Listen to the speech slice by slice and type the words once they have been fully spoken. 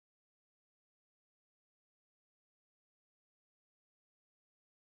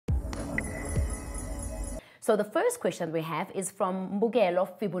So the first question we have is from Mbugelo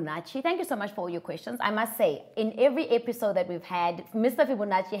Fibonacci. Thank you so much for all your questions. I must say, in every episode that we've had, Mr.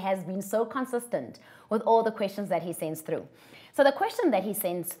 Fibonacci has been so consistent with all the questions that he sends through. So the question that he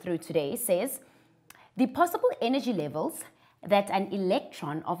sends through today says, the possible energy levels that an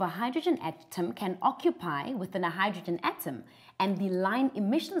electron of a hydrogen atom can occupy within a hydrogen atom and the line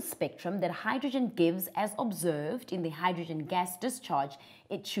emission spectrum that hydrogen gives as observed in the hydrogen gas discharge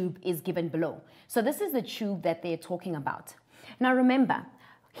tube is given below. So this is the tube that they're talking about. Now remember,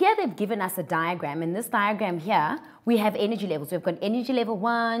 here they've given us a diagram. In this diagram here, we have energy levels. We've got energy level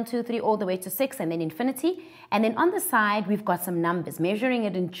 1, 2, 3, all the way to 6, and then infinity. And then on the side, we've got some numbers. Measuring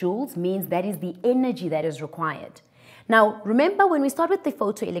it in joules means that is the energy that is required. Now, remember when we start with the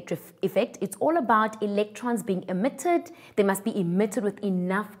photoelectric effect, it's all about electrons being emitted. They must be emitted with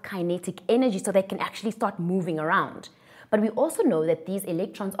enough kinetic energy so they can actually start moving around. But we also know that these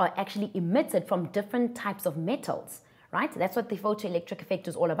electrons are actually emitted from different types of metals, right? That's what the photoelectric effect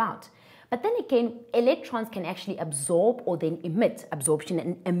is all about. But then again, electrons can actually absorb or then emit, absorption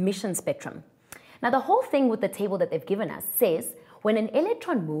and emission spectrum. Now, the whole thing with the table that they've given us says, when an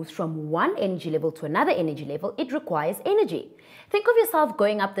electron moves from one energy level to another energy level, it requires energy. Think of yourself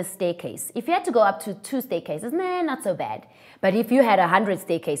going up the staircase. If you had to go up to 2 staircases, not so bad. But if you had 100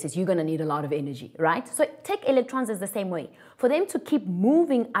 staircases, you're going to need a lot of energy, right? So take electrons as the same way. For them to keep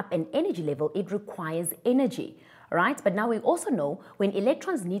moving up an energy level, it requires energy, right? But now we also know when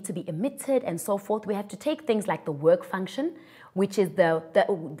electrons need to be emitted and so forth, we have to take things like the work function, which is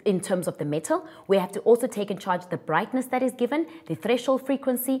in terms of the metal. We have to also take in charge the brightness that is given, the threshold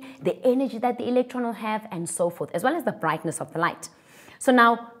frequency, the energy that the electron will have, and so forth, as well as the brightness of the light. So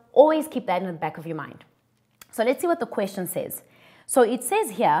now, always keep that in the back of your mind. So let's see what the question says. So it says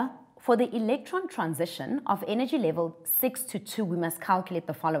here, for the electron transition of energy level 6 to 2, we must calculate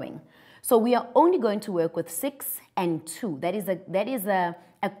the following. So we are only going to work with 6 and 2. That is a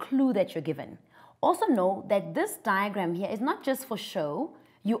clue that you're given. Also know that this diagram here is not just for show.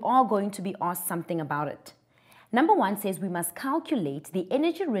 You are going to be asked something about it. Number 1 says we must calculate the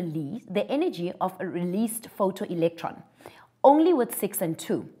energy of a released photoelectron, only with 6 and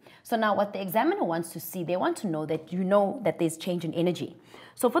 2. So now what the examiner wants to see, they want to know that you know that there's change in energy.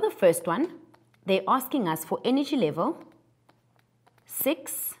 So for the first one, they're asking us for energy level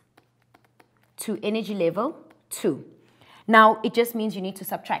 6 to energy level 2. Now, it just means you need to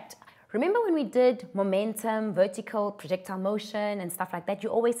subtract. Remember when we did momentum, vertical, projectile motion, and stuff like that, you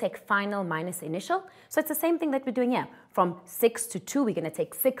always take final minus initial. So it's the same thing that we're doing here. From 6 to 2, we're going to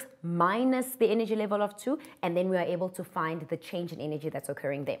take 6 minus the energy level of 2, and then we are able to find the change in energy that's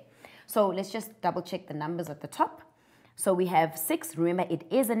occurring there. So let's just double check the numbers at the top. So we have 6, remember it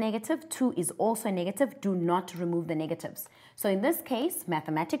is a negative, 2 is also a negative, do not remove the negatives. So in this case,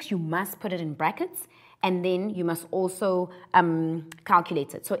 mathematics, you must put it in brackets, and then you must also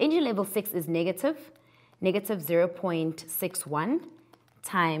calculate it. So energy level 6 is negative 0.61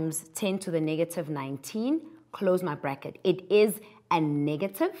 times 10 to the negative 19, close my bracket. It is a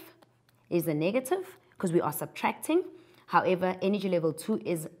negative, because we are subtracting. However, energy level 2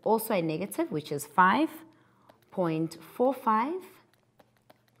 is also a negative, which is 5.45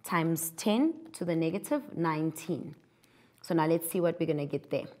 times 10 to the negative 19. So now let's see what we're going to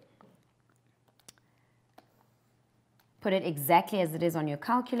get there. Put it exactly as it is on your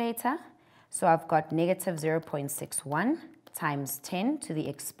calculator. So I've got negative 0.61 times 10 to the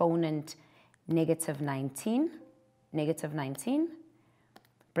exponent negative 19.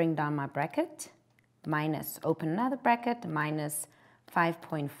 Bring down my bracket, minus, open another bracket, minus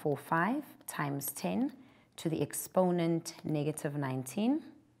 5.45 times 10 to the exponent negative 19.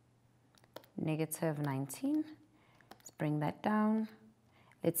 Let's bring that down.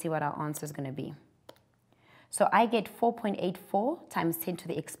 Let's see what our answer is going to be. So I get 4.84 times 10 to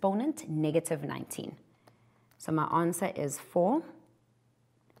the exponent negative 19. So my answer is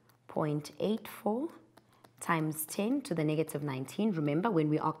 4.84 times 10 to the negative 19. Remember, when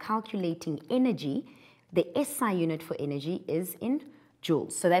we are calculating energy, the SI unit for energy is in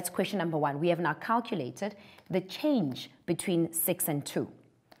joules. So that's question number 1. We have now calculated the change between 6 and 2.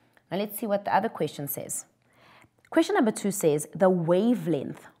 Now let's see what the other question says. Question number 2 says the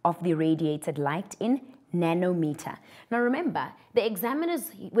wavelength of the radiated light in nanometer. Now remember, the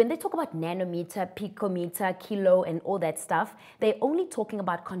examiners, when they talk about nanometer, picometer, kilo, and all that stuff, they're only talking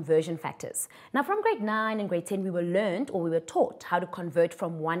about conversion factors. Now from grade 9 and grade 10, we were taught how to convert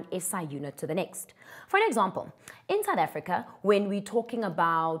from one SI unit to the next. For an example, in South Africa, when we're talking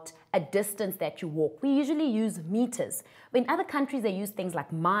about a distance that you walk, we usually use meters. In other countries, they use things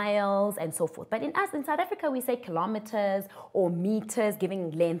like miles and so forth. But in South Africa, we say kilometers or meters,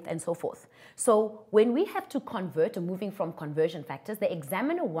 giving length and so forth. So when we we have to convert or moving from conversion factors, the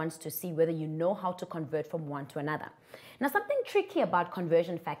examiner wants to see whether you know how to convert from one to another. Now, something tricky about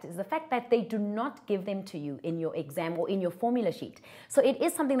conversion factors is the fact that they do not give them to you in your exam or in your formula sheet. So it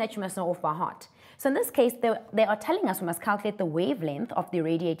is something that you must know off by heart. So in this case, they are telling us we must calculate the wavelength of the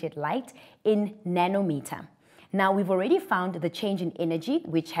irradiated light in nanometer. Now, we've already found the change in energy,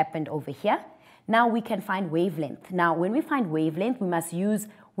 which happened over here. Now we can find wavelength. Now, when we find wavelength, we must use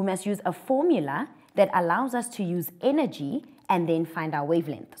a formula that allows us to use energy and then find our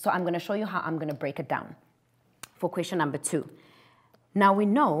wavelength. So I'm going to show you how I'm going to break it down for question number 2. Now we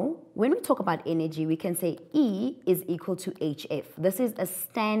know when we talk about energy, we can say E is equal to HF. This is a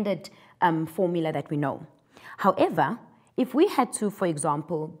standard formula that we know. However, if we had to, for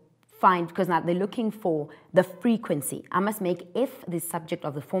example, find, because now they're looking for the frequency, I must make F the subject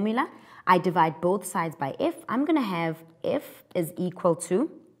of the formula. I divide both sides by F. I'm going to have F is equal to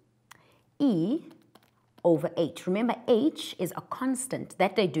E over H. Remember, H is a constant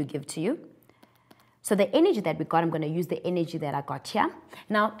that they do give to you. So the energy that we got, I'm going to use the energy that I got here.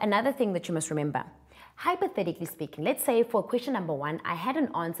 Now, another thing that you must remember, hypothetically speaking, let's say for question number 1, I had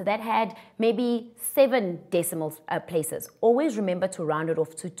an answer that had maybe 7 decimal places. Always remember to round it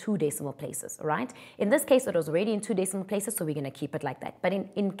off to 2 decimal places, right? In this case, it was already in 2 decimal places, so we're going to keep it like that. But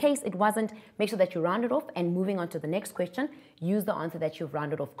in case it wasn't, make sure that you round it off, and moving on to the next question, use the answer that you've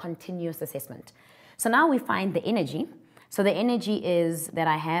rounded off, continuous assessment. So now we find the energy. So the energy that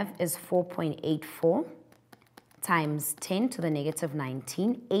I have is 4.84 times 10 to the negative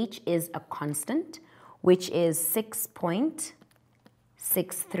 19. H is a constant, which is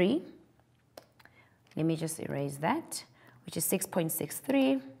 6.63. Let me just erase that, which is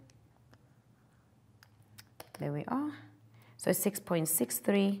 6.63. There we are. So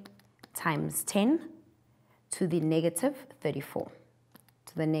 6.63 times 10 to the negative 34.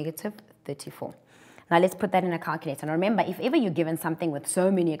 To the negative 34. Now let's put that in a calculator. Now remember, if ever you're given something with so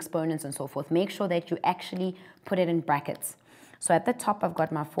many exponents and so forth, make sure that you actually put it in brackets. So at the top, I've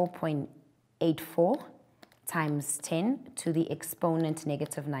got my 4.84 times 10 to the exponent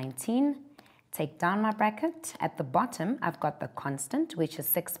negative 19. Take down my bracket. At the bottom, I've got the constant, which is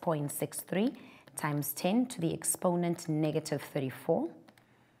 6.63 times 10 to the exponent negative 34.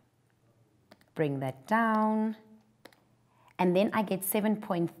 Bring that down. And then I get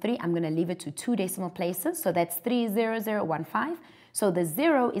 7.3. I'm going to leave it to 2 decimal places. So that's 30015. So the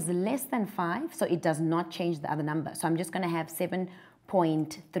 0 is less than 5, so it does not change the other number. So I'm just going to have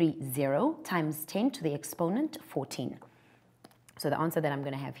 7.30 times 10 to the exponent 14. So the answer that I'm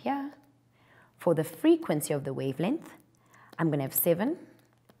going to have here, for the frequency of the wavelength, I'm going to have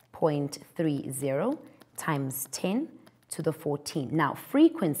 7.30 times 10 to the 14. Now,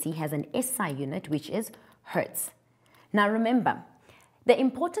 frequency has an SI unit, which is hertz. Now remember, the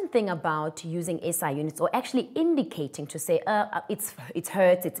important thing about using SI units, or actually indicating to say it's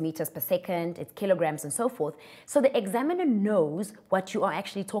hertz, it's meters per second, it's kilograms and so forth, so the examiner knows what you are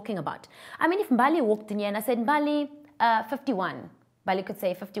actually talking about. I mean, if Mbali walked in here and I said, Mbali, 51, Mbali could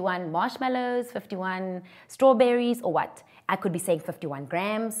say 51 marshmallows, 51 strawberries, or what? I could be saying 51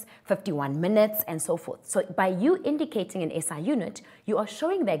 grams, 51 minutes, and so forth. So by you indicating an SI unit, you are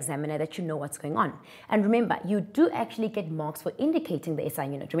showing the examiner that you know what's going on. And remember, you do actually get marks for indicating the SI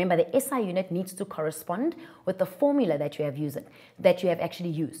unit. Remember, the SI unit needs to correspond with the formula that you have actually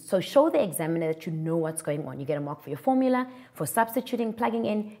used. So show the examiner that you know what's going on. You get a mark for your formula, for substituting, plugging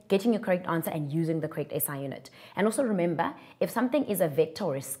in, getting your correct answer, and using the correct SI unit. And also remember, if something is a vector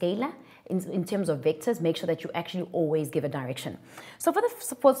or a scalar, in terms of vectors, make sure that you actually always give a direction. So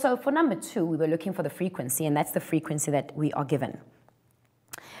for number 2, we were looking for the frequency, and that's the frequency that we are given.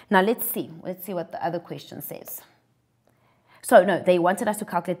 Now let's see what the other question says. So no, they wanted us to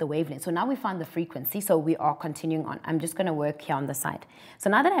calculate the wavelength. So now we found the frequency, so we are continuing on. I'm just going to work here on the side. So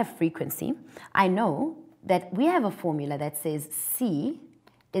now that I have frequency, I know that we have a formula that says C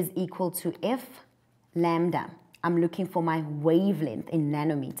is equal to F lambda. I'm looking for my wavelength in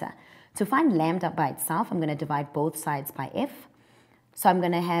nanometer. To find lambda by itself, I'm going to divide both sides by F. So I'm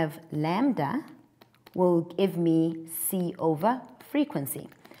going to have lambda will give me C over frequency.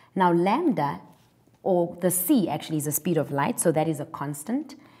 Now lambda, or the C actually is the speed of light, so that is a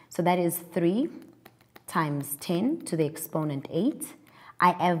constant. So that is 3 times 10 to the exponent 8.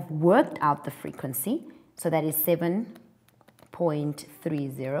 I have worked out the frequency, so that is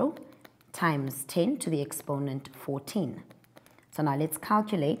 7.30 times 10 to the exponent 14. So now let's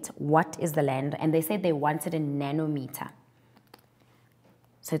calculate what is the lambda, and they said they want it in nanometer.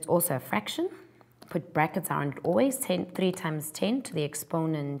 So it's also a fraction. Put brackets around it always, 3 times 10 to the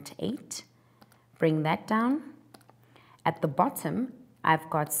exponent 8. Bring that down. At the bottom, I've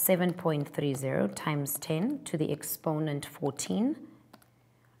got 7.30 times 10 to the exponent 14.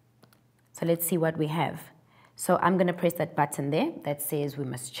 So let's see what we have. So I'm going to press that button there that says we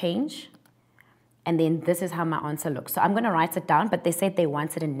must change. And then this is how my answer looks. So I'm going to write it down, but they said they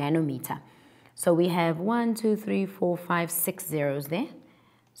wanted in nanometer. So we have 1, 2, 3, 4, 5, 6 zeros there.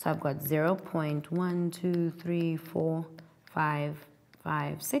 So I've got 0.1, 2, 3, 4, 5,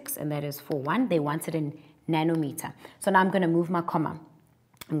 5, 6, and that is 4, 1. They wanted in nanometer. So now I'm going to move my comma.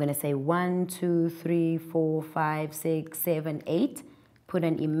 I'm going to say 1, 2, 3, 4, 5, 6, 7, 8. Put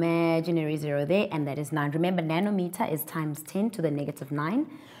an imaginary 0 there, and that is 9. Remember, nanometer is times 10 to the negative 9.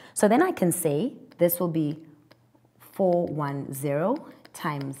 So then I can say this will be 410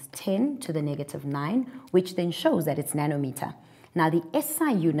 times 10 to the negative 9, which then shows that it's nanometer. Now, the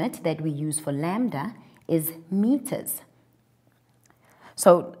SI unit that we use for lambda is meters.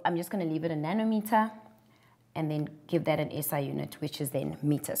 So I'm just going to leave it a nanometer and then give that an SI unit, which is then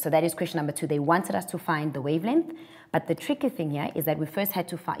meters. So that is question number 2. They wanted us to find the wavelength, but the tricky thing here is that we first had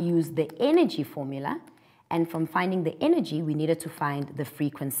to use the energy formula, and from finding the energy, we needed to find the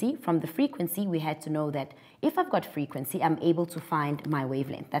frequency. From the frequency, we had to know that if I've got frequency, I'm able to find my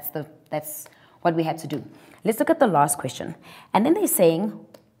wavelength. That's what we had to do. Let's look at the last question. And then they're saying,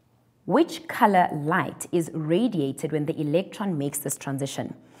 which color light is radiated when the electron makes this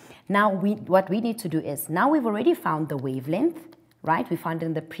transition? Now, what we need to do is, now we've already found the wavelength, right? We found it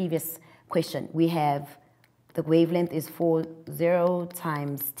in the previous question. We have the wavelength is 40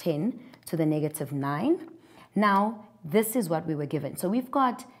 times 10 to the negative 9. Now, this is what we were given. So we've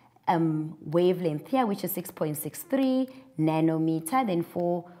got wavelength here, which is 6.63 nanometer, then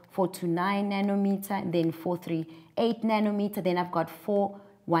 429 nanometer, and then 438 nanometer, then I've got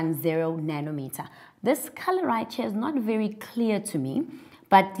 410 nanometer. This color right here is not very clear to me,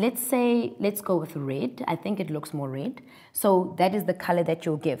 but let's go with red. I think it looks more red. So that is the color that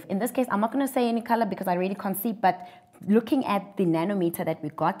you'll give. In this case, I'm not going to say any color because I really can't see, but looking at the nanometer that we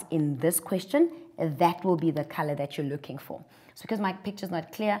got in this question, that will be the color that you're looking for. So because my picture's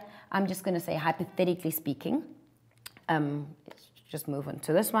not clear, I'm just going to say hypothetically speaking. Let's just move on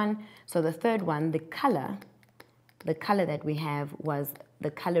to this one. So the third one, the color that we have was the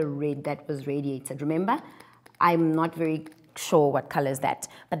color red that was radiated. Remember, I'm not very sure what color is that,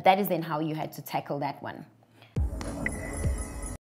 but that is then how you had to tackle that one.